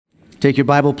Take your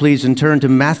Bible, please, and turn to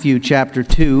Matthew chapter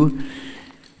 2.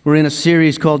 We're in a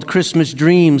series called Christmas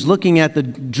Dreams, looking at the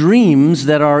dreams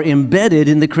that are embedded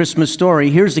in the Christmas story.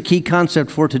 Here's the key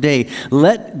concept for today.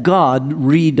 Let God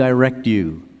redirect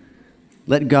you.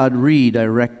 Let God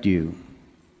redirect you.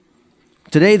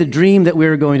 Today, the dream that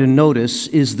we're going to notice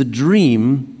is the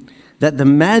dream that the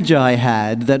Magi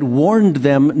had that warned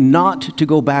them not to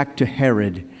go back to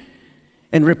Herod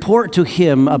and report to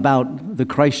him about the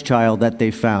Christ child that they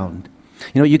found.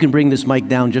 You know, you can bring this mic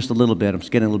down just a little bit. I'm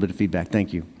just getting a little bit of feedback.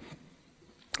 Thank you.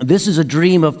 This is a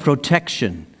dream of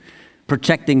protection,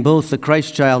 protecting both the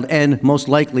Christ child and, most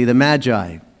likely, the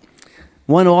Magi.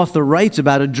 One author writes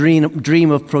about a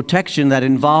dream of protection that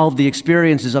involved the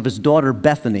experiences of his daughter,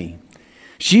 Bethany.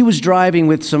 She was driving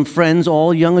with some friends,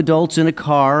 all young adults, in a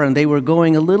car, and they were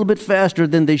going a little bit faster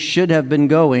than they should have been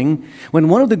going, when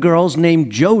one of the girls,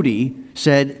 named Jody,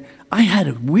 said, "I had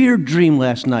a weird dream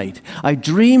last night. I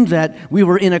dreamed that we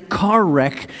were in a car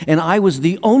wreck, and I was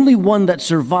the only one that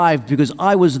survived because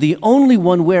I was the only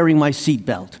one wearing my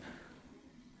seatbelt."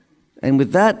 And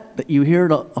with that, you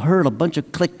heard a bunch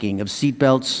of clicking of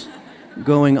seatbelts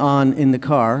going on in the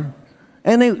car.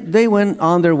 And they went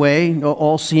on their way,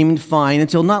 all seemed fine,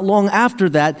 until not long after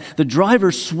that, the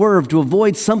driver swerved to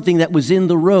avoid something that was in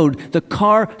the road. The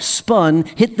car spun,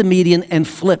 hit the median, and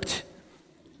flipped.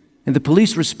 And the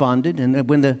police responded, and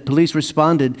when the police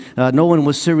responded, no one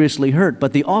was seriously hurt.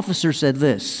 But the officer said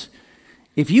this: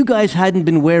 "If you guys hadn't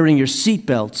been wearing your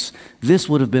seatbelts, this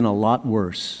would have been a lot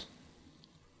worse."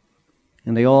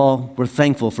 And they all were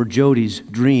thankful for Jody's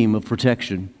dream of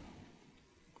protection.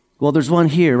 Well, there's one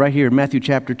here, right here, Matthew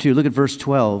chapter 2. Look at verse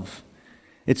 12.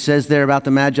 It says there about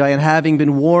the Magi, "And having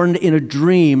been warned in a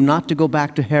dream not to go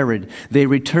back to Herod, they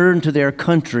returned to their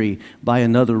country by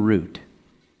another route."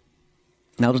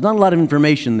 Now, there's not a lot of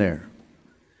information there.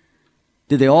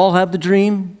 Did they all have the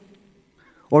dream?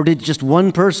 Or did just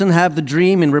one person have the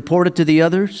dream and report it to the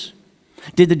others?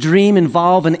 Did the dream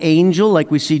involve an angel like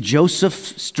we see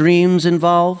Joseph's dreams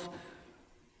involve?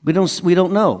 We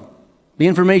don't know. The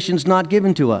information's not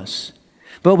given to us.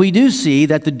 But we do see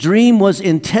that the dream was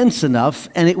intense enough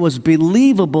and it was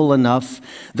believable enough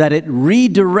that it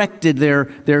redirected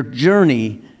their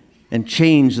journey and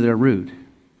changed their route.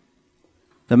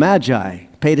 The Magi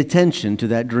paid attention to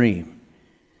that dream.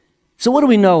 So what do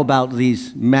we know about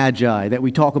these Magi that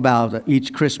we talk about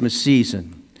each Christmas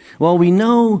season? Well, we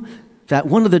know that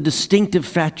one of the distinctive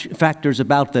factors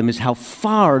about them is how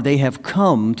far they have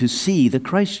come to see the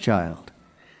Christ child.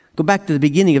 Go back to the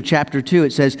beginning of chapter 2.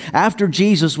 It says, "After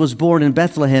Jesus was born in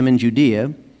Bethlehem in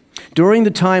Judea, during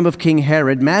the time of King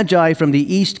Herod, Magi from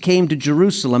the east came to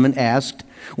Jerusalem and asked,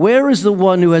 'Where is the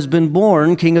one who has been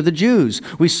born King of the Jews?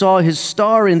 We saw his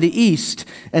star in the east,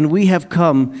 and we have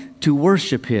come to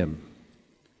worship him.'"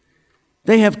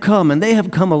 They have come, and they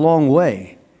have come a long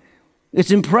way.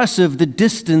 It's impressive the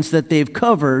distance that they've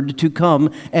covered to come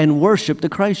and worship the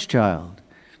Christ child.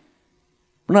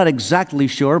 We're not exactly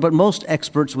sure, but most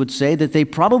experts would say that they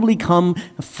probably come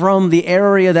from the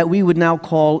area that we would now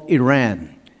call Iran.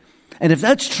 And if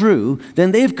that's true,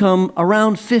 then they've come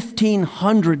around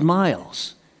 1,500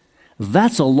 miles.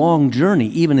 That's a long journey,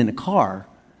 even in a car.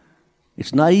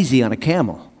 It's not easy on a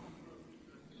camel.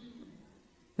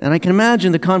 And I can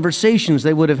imagine the conversations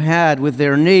they would have had with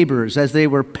their neighbors as they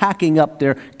were packing up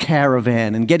their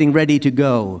caravan and getting ready to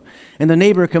go. And the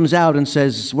neighbor comes out and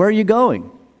says, "Where are you going?"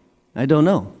 "I don't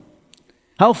know."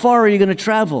 "How far are you going to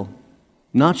travel?"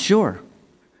 "Not sure."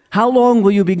 "How long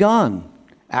will you be gone?"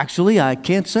 "Actually, I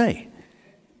can't say."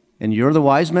 "And you're the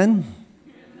wise men?"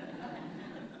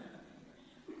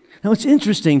 Now, it's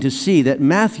interesting to see that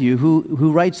Matthew,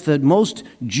 who writes the most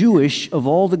Jewish of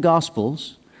all the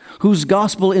Gospels, whose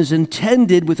gospel is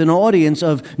intended with an audience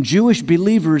of Jewish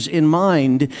believers in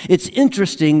mind, it's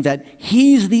interesting that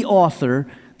he's the author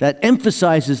that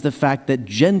emphasizes the fact that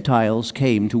Gentiles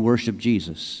came to worship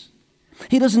Jesus.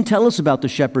 He doesn't tell us about the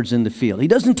shepherds in the field. He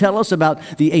doesn't tell us about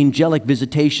the angelic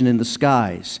visitation in the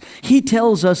skies. He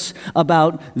tells us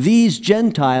about these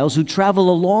Gentiles who travel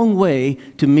a long way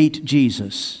to meet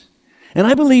Jesus. And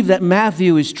I believe that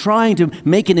Matthew is trying to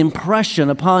make an impression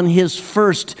upon his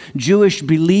first Jewish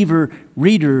believer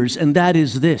readers, and that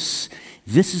is this: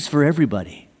 this is for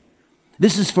everybody.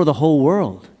 This is for the whole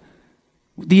world.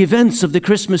 The events of the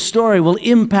Christmas story will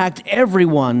impact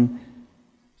everyone.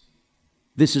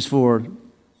 This is for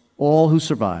all who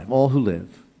survive, all who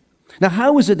live. Now,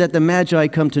 how is it that the Magi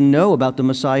come to know about the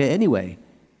Messiah anyway?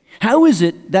 How is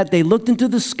it that they looked into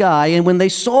the sky, and when they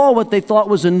saw what they thought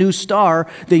was a new star,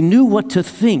 they knew what to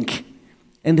think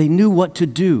and they knew what to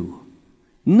do?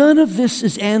 None of this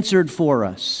is answered for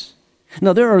us.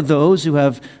 Now, there are those who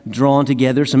have drawn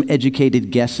together some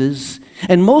educated guesses,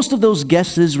 and most of those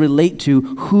guesses relate to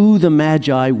who the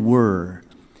Magi were.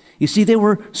 You see, they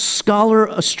were scholar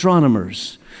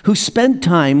astronomers who spent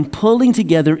time pulling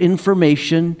together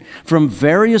information from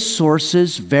various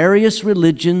sources, various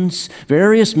religions,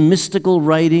 various mystical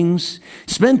writings,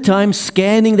 spent time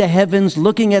scanning the heavens,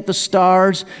 looking at the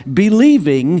stars,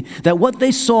 believing that what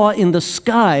they saw in the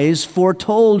skies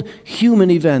foretold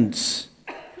human events.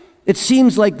 It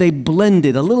seems like they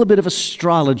blended a little bit of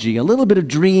astrology, a little bit of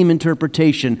dream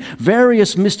interpretation,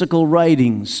 various mystical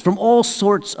writings from all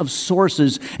sorts of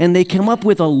sources, and they came up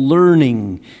with a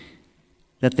learning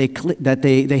that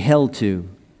they held to.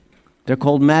 They're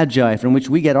called magi, from which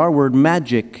we get our word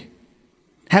magic.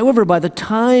 However, by the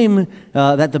time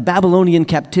that the Babylonian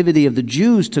captivity of the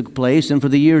Jews took place, and for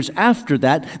the years after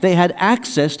that, they had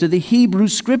access to the Hebrew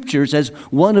Scriptures as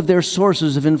one of their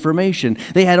sources of information.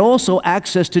 They had also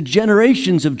access to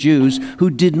generations of Jews who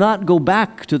did not go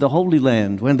back to the Holy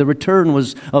Land when the return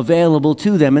was available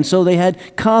to them. And so they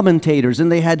had commentators and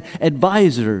they had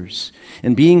advisors.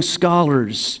 And being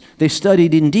scholars, they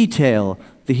studied in detail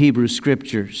the Hebrew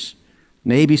Scriptures.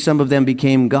 Maybe some of them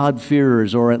became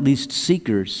God-fearers or at least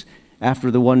seekers after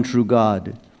the one true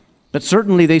God. But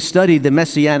certainly they studied the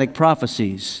messianic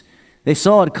prophecies. They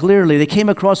saw it clearly. They came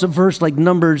across a verse like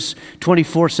Numbers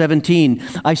 24:17.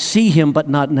 I see him, but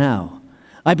not now.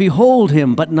 I behold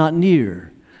him, but not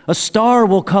near. A star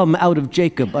will come out of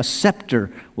Jacob. A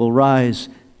scepter will rise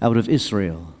out of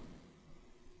Israel.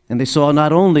 And they saw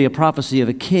not only a prophecy of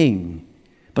a king,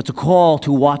 but the call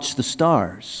to watch the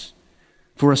stars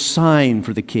for a sign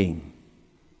for the king.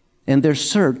 And their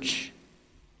search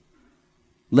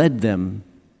led them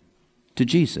to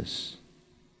Jesus.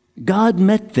 God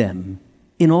met them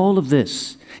in all of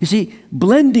this. You see,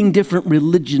 blending different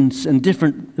religions and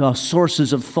different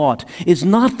sources of thought is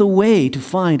not the way to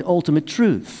find ultimate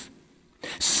truth.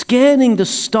 Scanning the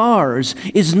stars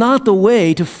is not the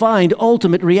way to find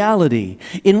ultimate reality.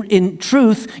 In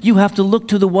truth, you have to look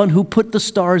to the one who put the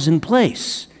stars in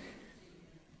place.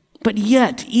 But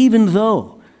yet, even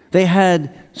though they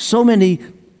had so many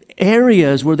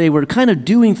areas where they were kind of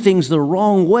doing things the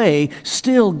wrong way,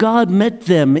 still God met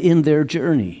them in their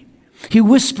journey. He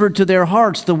whispered to their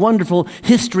hearts the wonderful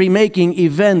history-making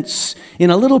events in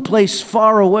a little place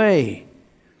far away.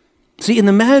 See, in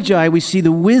the Magi, we see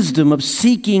the wisdom of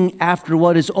seeking after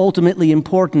what is ultimately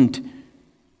important,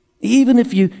 even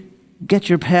if you get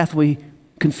your pathway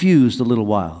confused a little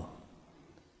while.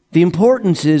 The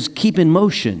importance is keep in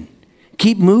motion,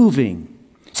 keep moving.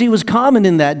 See, it was common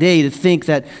in that day to think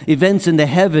that events in the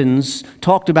heavens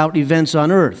talked about events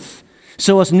on earth.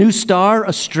 So a new star,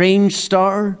 a strange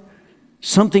star,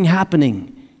 something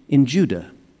happening in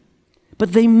Judah.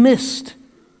 But they missed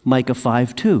Micah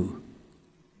 5:2,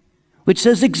 which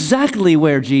says exactly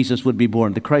where Jesus would be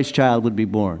born, the Christ child would be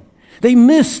born. They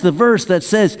missed the verse that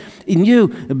says, in you,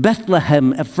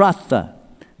 Bethlehem Ephrathah,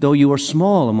 though you are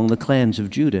small among the clans of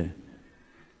Judah.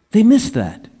 They missed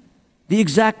that, the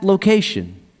exact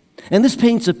location. And this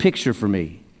paints a picture for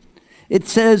me. It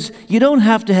says you don't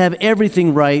have to have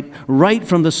everything right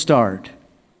from the start.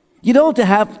 You don't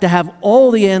have to have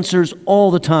all the answers all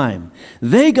the time.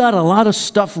 They got a lot of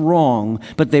stuff wrong,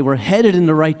 but they were headed in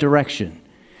the right direction.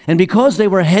 And because they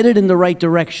were headed in the right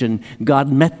direction,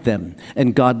 God met them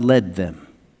and God led them.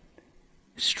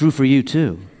 It's true for you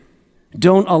too.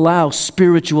 Don't allow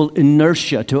spiritual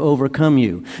inertia to overcome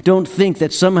you. Don't think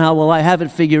that somehow, well, I have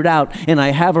it figured out and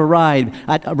I have arrived.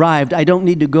 I don't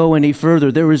need to go any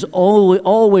further. There is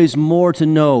always more to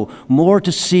know, more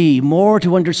to see, more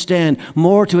to understand,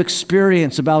 more to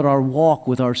experience about our walk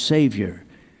with our Savior.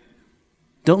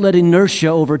 Don't let inertia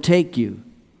overtake you.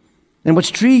 And what's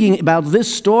intriguing about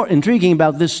this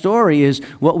story is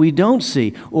what we don't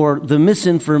see, or the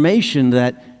misinformation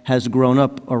that has grown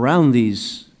up around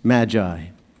these Magi.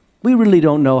 We really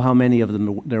don't know how many of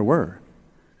them there were.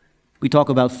 We talk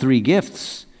about 3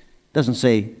 gifts. It doesn't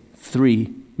say 3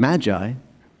 Magi.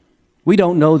 We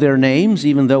don't know their names,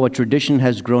 even though a tradition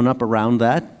has grown up around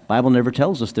that. The Bible never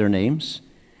tells us their names.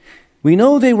 We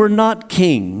know they were not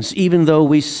kings, even though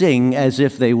we sing as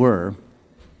if they were.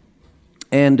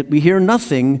 And we hear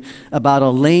nothing about a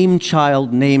lame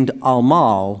child named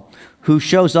Almal who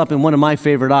shows up in one of my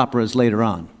favorite operas later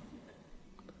on.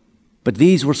 But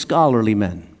these were scholarly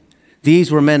men.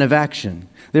 These were men of action.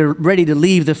 They're ready to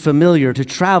leave the familiar, to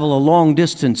travel a long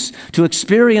distance, to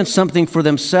experience something for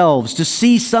themselves, to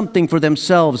see something for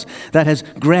themselves that has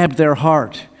grabbed their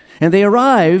heart. And they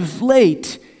arrive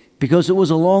late because it was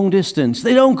a long distance.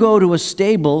 They don't go to a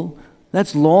stable.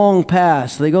 That's long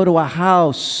past. They go to a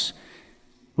house.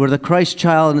 where the Christ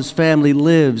child and his family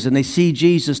lives, and they see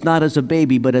Jesus not as a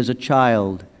baby but as a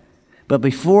child. But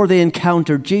before they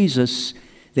encounter Jesus,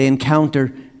 they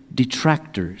encounter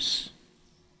detractors.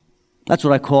 That's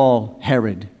what I call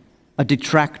Herod, a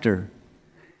detractor.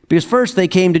 Because first they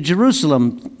came to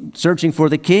Jerusalem searching for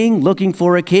the king, looking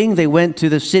for a king. They went to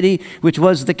the city which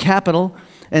was the capital,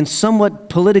 and somewhat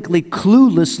politically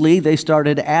cluelessly they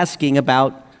started asking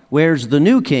about, where's the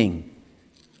new king?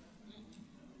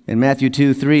 And Matthew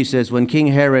 2:3 says, when King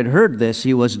Herod heard this,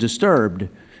 he was disturbed,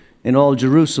 and all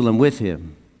Jerusalem with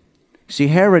him. See,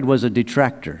 Herod was a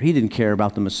detractor. He didn't care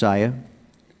about the Messiah.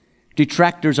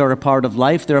 Detractors are a part of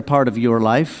life. They're a part of your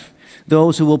life.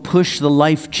 Those who will push the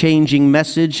life-changing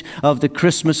message of the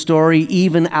Christmas story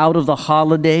even out of the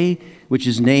holiday, which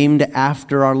is named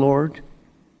after our Lord.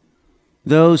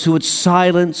 Those who would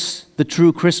silence the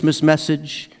true Christmas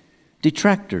message,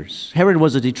 detractors. Herod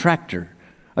was a detractor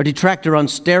on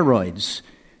steroids.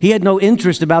 He had no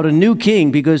interest about a new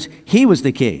king because he was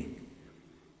the king.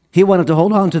 He wanted to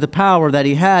hold on to the power that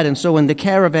he had, and so when the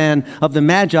caravan of the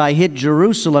Magi hit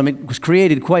Jerusalem, it was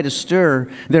created quite a stir.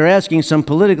 They're asking some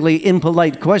politically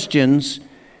impolite questions,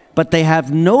 but they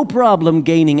have no problem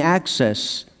gaining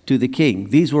access to the king.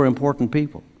 These were important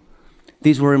people.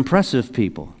 These were impressive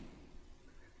people.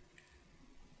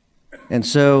 And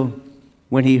so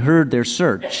when he heard their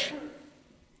search,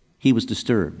 he was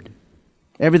disturbed.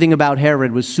 Everything about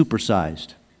Herod was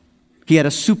supersized. He had a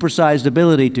supersized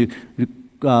ability to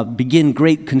begin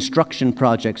great construction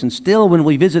projects. And still, when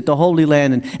we visit the Holy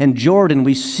Land and Jordan,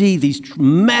 we see these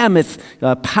mammoth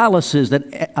palaces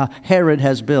that Herod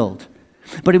has built.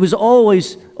 But he was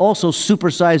always also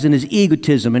supersized in his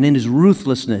egotism and in his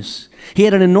ruthlessness. He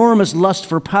had an enormous lust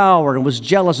for power and was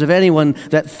jealous of anyone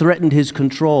that threatened his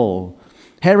control.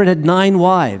 Herod had 9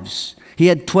 wives. He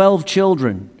had 12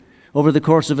 children over the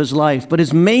course of his life. But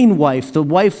his main wife, the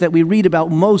wife that we read about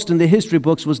most in the history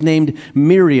books, was named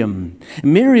Miriam.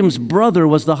 Miriam's brother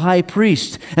was the high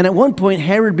priest. And at one point,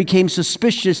 Herod became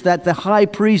suspicious that the high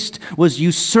priest was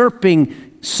usurping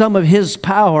some of his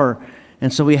power.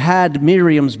 And so he had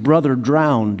Miriam's brother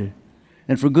drowned.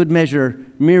 And for good measure,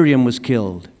 Miriam was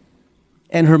killed.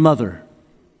 And her mother.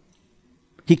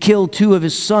 He killed 2 of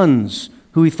his sons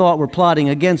who he thought were plotting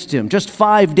against him. Just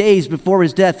 5 days before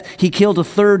his death, he killed a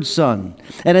 3rd son.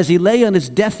 And as he lay on his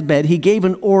deathbed, he gave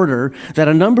an order that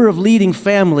a number of leading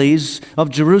families of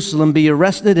Jerusalem be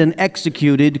arrested and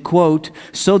executed, quote,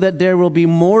 so that there will be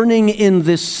mourning in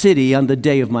this city on the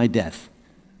day of my death.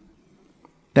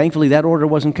 Thankfully, that order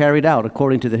wasn't carried out,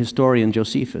 according to the historian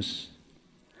Josephus.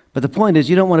 But the point is,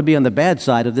 you don't want to be on the bad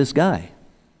side of this guy.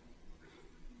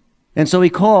 And so he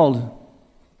called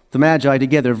the Magi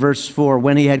together, verse 4,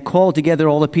 when he had called together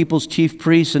all the people's chief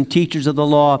priests and teachers of the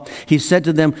law, he said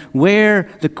to them,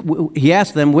 he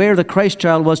asked them where the Christ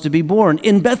child was to be born.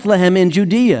 In Bethlehem in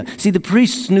Judea. See, the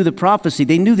priests knew the prophecy.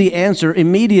 They knew the answer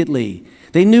immediately.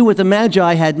 They knew what the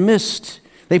Magi had missed.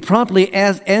 They promptly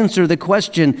answered the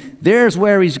question, there's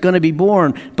where he's going to be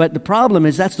born. But the problem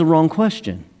is that's the wrong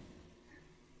question.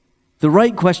 The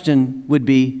right question would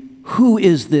be, who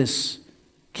is this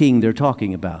king they're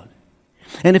talking about?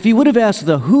 And if he would have asked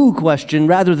the who question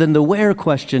rather than the where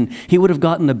question, he would have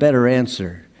gotten a better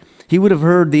answer. He would have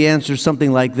heard the answer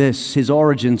something like this: his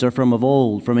origins are from of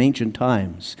old, from ancient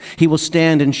times. He will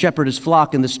stand and shepherd his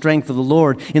flock in the strength of the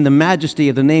Lord, in the majesty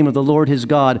of the name of the Lord his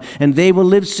God. And they will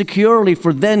live securely,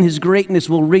 for then his greatness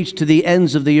will reach to the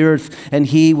ends of the earth, and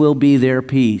he will be their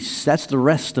peace. That's the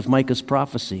rest of Micah's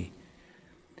prophecy.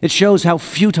 It shows how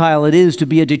futile it is to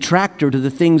be a detractor to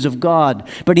the things of God.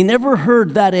 But he never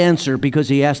heard that answer because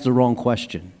he asked the wrong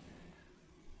question.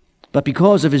 But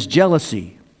because of his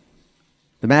jealousy,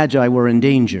 the Magi were in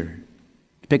danger.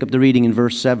 Pick up the reading in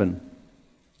verse 7.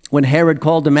 When Herod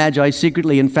called the Magi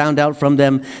secretly and found out from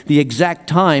them the exact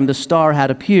time the star had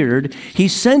appeared, he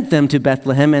sent them to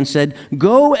Bethlehem and said,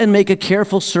 "Go and make a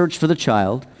careful search for the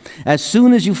child. As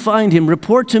soon as you find him,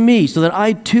 report to me so that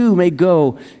I too may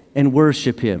go and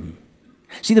worship him."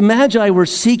 See, the Magi were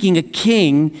seeking a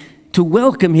king to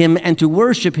welcome him and to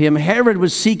worship him. Herod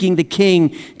was seeking the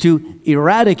king to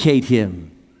eradicate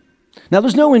him. Now,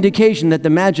 there's no indication that the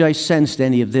Magi sensed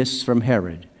any of this from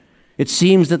Herod. It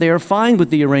seems that they are fine with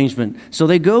the arrangement, so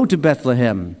they go to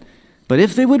Bethlehem. But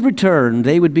if they would return,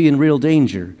 they would be in real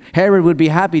danger. Herod would be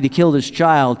happy to kill this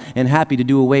child and happy to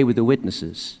do away with the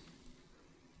witnesses.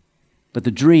 But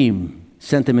the dream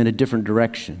sent them in a different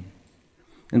direction.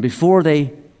 And before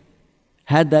they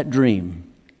had that dream,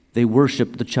 they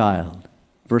worshiped the child.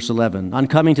 Verse 11, on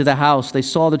coming to the house, they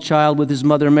saw the child with his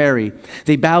mother Mary.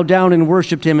 They bowed down and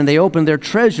worshiped him, and they opened their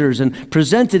treasures and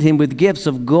presented him with gifts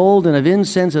of gold and of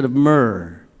incense and of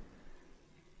myrrh.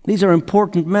 These are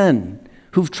important men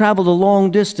who've traveled a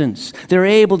long distance. They're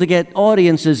able to get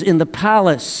audiences in the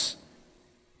palace,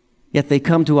 yet they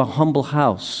come to a humble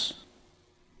house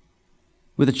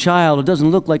with a child who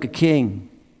doesn't look like a king.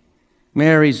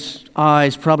 Mary's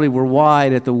eyes probably were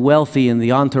wide at the wealthy and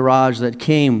the entourage that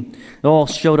came. It all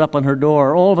showed up on her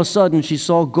door. All of a sudden, she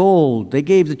saw gold. They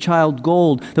gave the child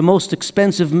gold, the most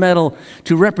expensive metal,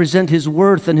 to represent his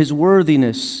worth and his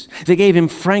worthiness. They gave him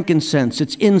frankincense.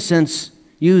 It's incense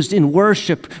used in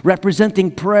worship,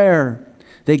 representing prayer.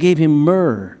 They gave him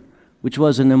myrrh, which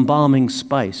was an embalming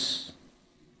spice.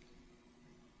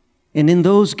 And in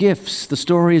those gifts, the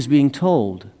story is being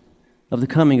told of the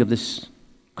coming of this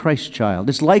Christ child.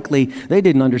 It's likely they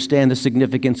didn't understand the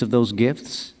significance of those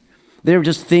gifts. They were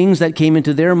just things that came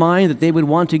into their mind that they would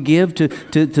want to give to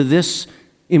this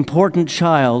important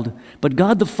child. But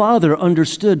God the Father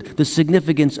understood the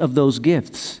significance of those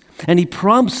gifts. And he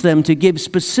prompts them to give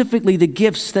specifically the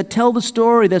gifts that tell the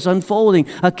story that's unfolding.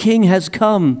 A king has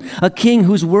come, a king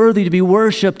who's worthy to be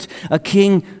worshiped, a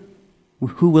king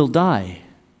who will die.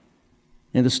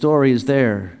 And the story is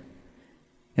there.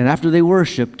 And after they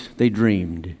worshiped, they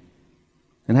dreamed.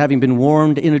 And having been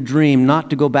warned in a dream not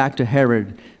to go back to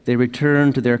Herod, they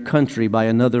returned to their country by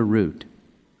another route.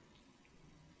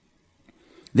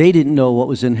 They didn't know what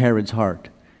was in Herod's heart,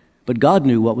 but God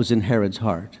knew what was in Herod's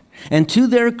heart. And to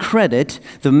their credit,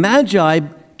 the Magi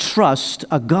trust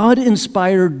a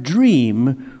God-inspired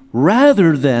dream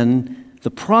rather than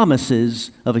the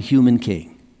promises of a human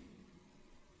king.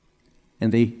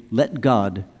 And they let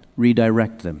God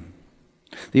redirect them.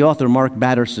 The author Mark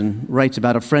Batterson writes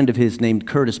about a friend of his named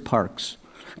Curtis Parks.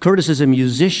 Curtis is a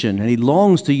musician, and he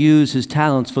longs to use his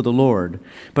talents for the Lord.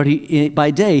 But by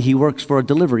day, he works for a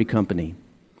delivery company.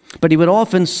 But he would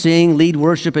often sing, lead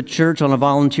worship at church on a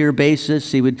volunteer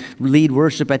basis. He would lead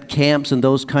worship at camps and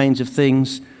those kinds of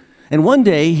things. And one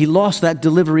day, he lost that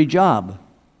delivery job.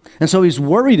 And so he's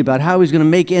worried about how he's going to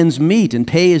make ends meet and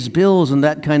pay his bills and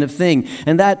that kind of thing.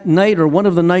 And that night, or one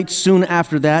of the nights soon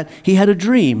after that, he had a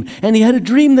dream. And he had a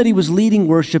dream that he was leading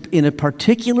worship in a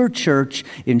particular church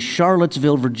in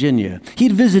Charlottesville, Virginia.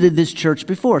 He'd visited this church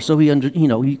before, so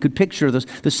he could picture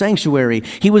the sanctuary.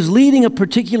 He was leading a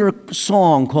particular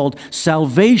song called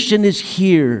Salvation is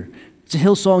Here. It's a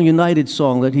Hillsong United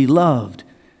song that he loved.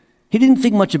 He didn't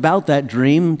think much about that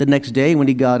dream the next day when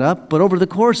he got up, but over the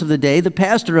course of the day, the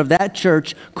pastor of that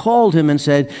church called him and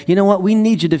said, "You know what, we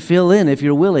need you to fill in if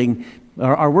you're willing.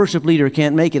 Our worship leader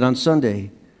can't make it on Sunday."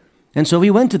 And so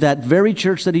he went to that very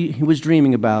church that he was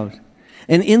dreaming about.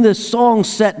 And in the song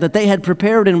set that they had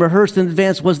prepared and rehearsed in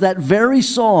advance was that very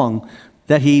song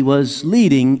that he was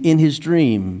leading in his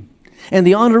dream. And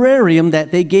the honorarium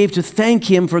that they gave to thank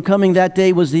him for coming that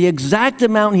day was the exact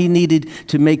amount he needed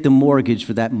to make the mortgage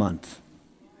for that month.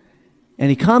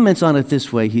 And he comments on it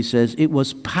this way. He says, "It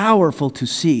was powerful to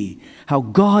see how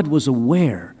God was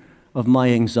aware of my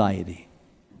anxiety."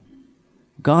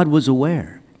 God was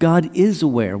aware. God is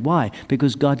aware. Why?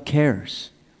 Because God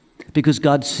cares. Because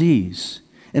God sees.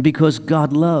 And because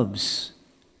God loves.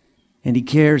 And he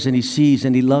cares and he sees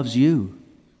and he loves you.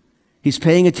 He's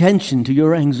paying attention to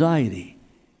your anxiety.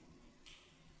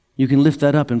 You can lift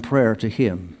that up in prayer to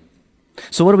him.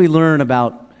 So what do we learn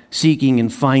about seeking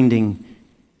and finding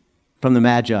from the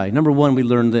Magi? Number one, we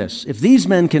learn this. If these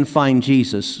men can find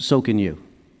Jesus, so can you.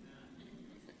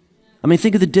 I mean,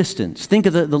 think of the distance. Think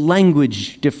of the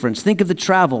language difference. Think of the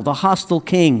travel, the hostile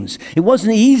kings. It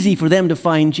wasn't easy for them to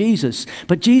find Jesus,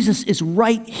 but Jesus is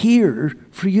right here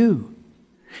for you.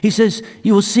 He says,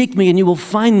 "You will seek me and you will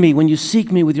find me when you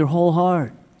seek me with your whole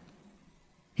heart."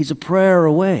 He's a prayer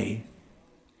away.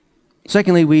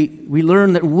 Secondly, we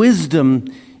learn that wisdom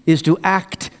is to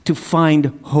act to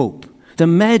find hope. The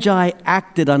Magi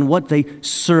acted on what they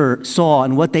saw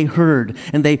and what they heard,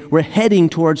 and they were heading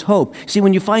towards hope. See,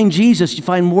 when you find Jesus, you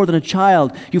find more than a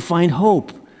child. You find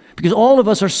hope. Because all of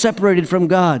us are separated from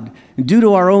God due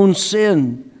to our own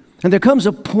sin. And there comes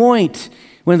a point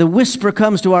when the whisper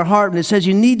comes to our heart and it says,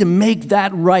 you need to make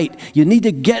that right. You need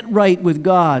to get right with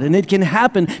God. And it can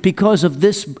happen because of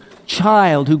this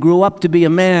child who grew up to be a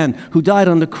man who died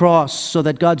on the cross so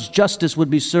that God's justice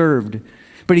would be served.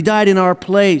 But he died in our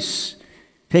place,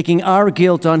 taking our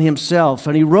guilt on himself.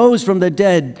 And he rose from the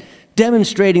dead,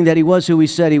 demonstrating that he was who he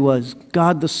said he was,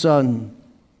 God the Son.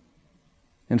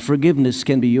 And forgiveness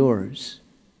can be yours.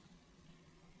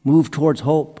 Move towards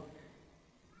hope.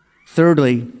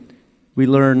 Thirdly, we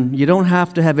learn you don't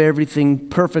have to have everything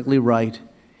perfectly right,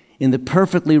 in the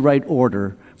perfectly right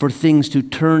order, for things to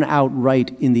turn out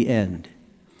right in the end.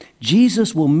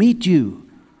 Jesus will meet you.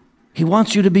 He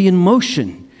wants you to be in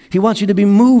motion. He wants you to be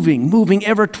moving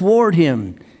ever toward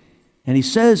him. And he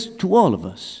says to all of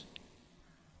us,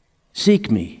 seek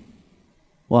me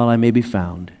while I may be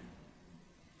found.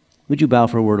 Would you bow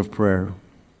for a word of prayer?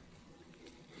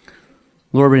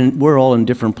 Lord, we're all in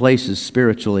different places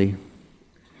spiritually.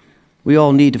 We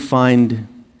all need to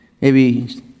find maybe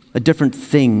a different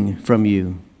thing from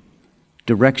you.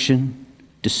 Direction,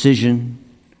 decision,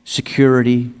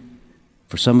 security.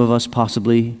 For some of us,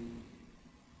 possibly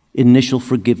initial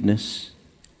forgiveness.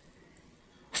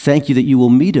 Thank you that you will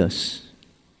meet us.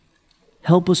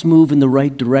 Help us move in the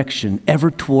right direction,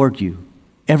 ever toward you,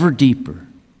 ever deeper.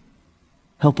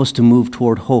 Help us to move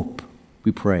toward hope,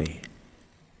 we pray.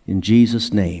 In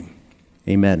Jesus' name,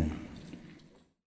 amen.